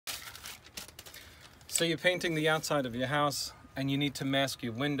So you're painting the outside of your house and you need to mask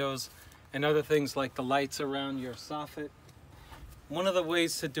your windows and other things like the lights around your soffit. One of the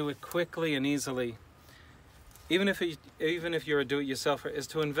ways to do it quickly and easily, even if you're a do-it-yourselfer, is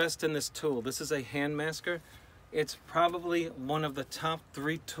to invest in this tool. This is a hand masker. It's probably one of the top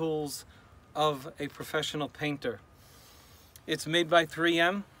 3 tools of a professional painter. It's made by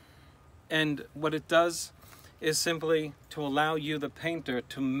 3M, and what it does is simply to allow you, the painter,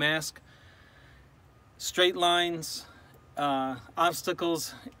 to mask straight lines,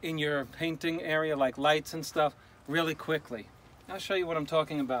 obstacles in your painting area like lights and stuff really quickly. I'll show you what I'm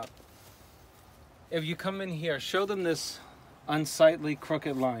talking about. If you come in here, show them this unsightly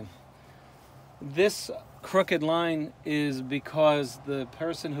crooked line. This crooked line is because the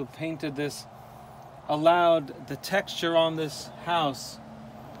person who painted this allowed the texture on this house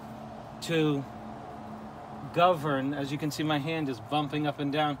to govern. As you can see, my hand is bumping up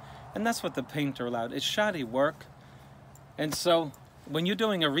and down, and that's what the painter allowed. It's shoddy work. And so when you're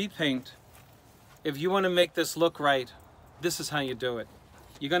doing a repaint, if you want to make this look right, this is how you do it.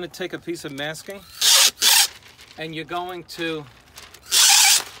 You're going to take a piece of masking and you're going to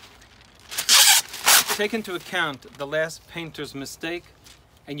take into account the last painter's mistake,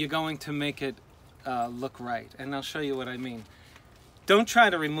 and you're going to make it look right. And I'll show you what I mean. Don't try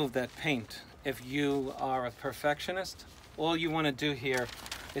to remove that paint if you are a perfectionist. All you want to do here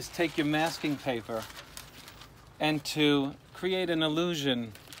is take your masking paper and to create an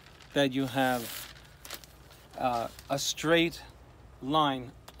illusion that you have a straight line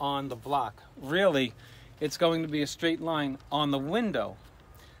on the block. Really, it's going to be a straight line on the window.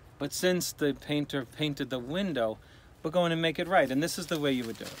 But since the painter painted the window, we're going to make it right. And this is the way you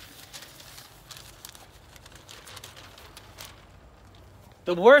would do it.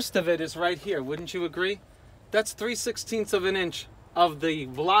 The worst of it is right here, wouldn't you agree? That's 3/16 of an inch of the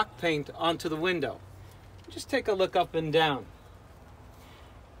block paint onto the window. Just take a look up and down.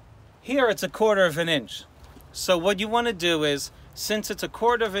 Here it's 1/4 of an inch. So what you want to do is, since it's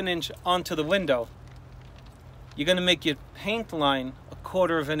 1/4 of an inch onto the window, you're going to make your paint line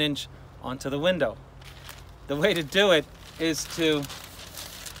 1/4 of an inch onto the window. The way to do it is to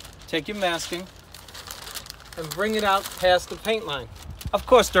take your masking and bring it out past the paint line. Of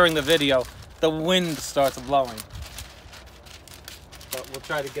course, during the video, the wind starts blowing. But we'll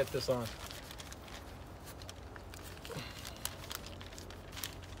try to get this on.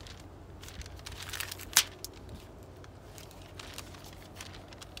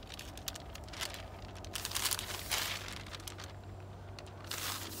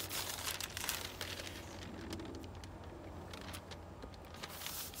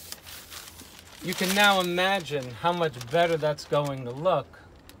 You can now imagine how much better that's going to look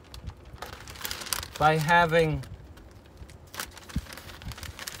by having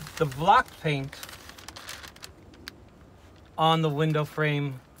the block paint on the window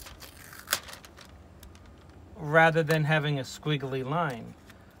frame rather than having a squiggly line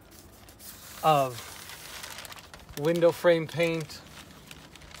of window frame paint,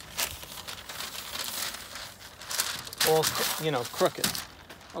 all, crooked.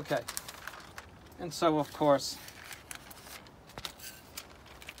 Okay. And so, of course,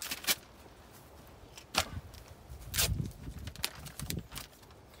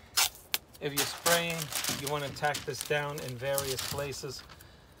 if you're spraying, you want to tack this down in various places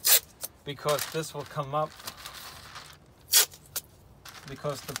because this will come up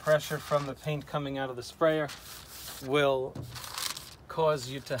because the pressure from the paint coming out of the sprayer will cause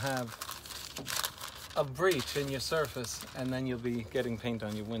you to have a breach in your surface, and then you'll be getting paint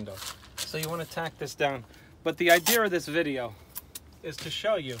on your window. So you want to tack this down. But the idea of this video is to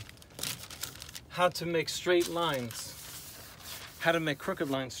show you how to make straight lines, how to make crooked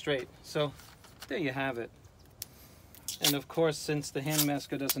lines straight. So there you have it. And of course, since the hand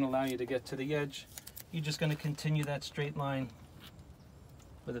masker doesn't allow you to get to the edge, you're just going to continue that straight line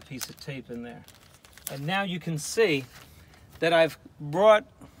with a piece of tape in there. And now you can see that I've brought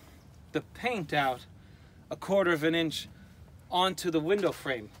the paint out 1/4 of an inch onto the window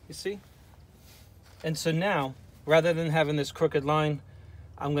frame, you see? And so now, rather than having this crooked line,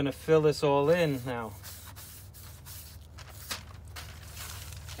 I'm going to fill this all in now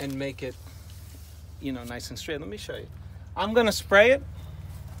and make it, nice and straight. Let me show you. I'm going to spray it,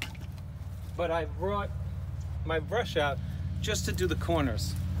 but I brought my brush out just to do the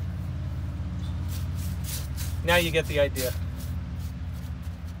corners. Now you get the idea.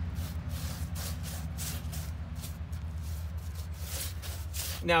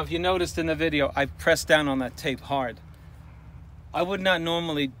 Now, if you noticed in the video, I pressed down on that tape hard. I would not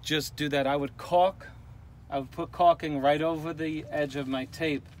normally just do that. I would caulk. I would put caulking right over the edge of my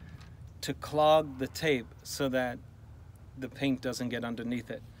tape to clog the tape so that the paint doesn't get underneath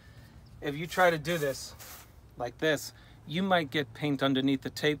it. If you try to do this like this, you might get paint underneath the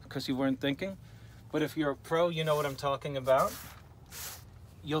tape because you weren't thinking. But if you're a pro, you know what I'm talking about.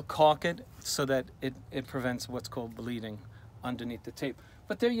 You'll caulk it so that it prevents what's called bleeding underneath the tape.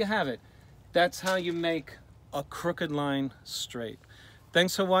 But there you have it. That's how you make a crooked line straight.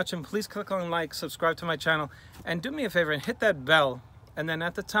 Thanks for watching. Please click on like, subscribe to my channel, and do me a favor and hit that bell. And then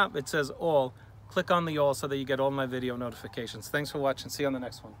at the top it says all. Click on the all so that you get all my video notifications. Thanks for watching. See you on the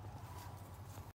next one.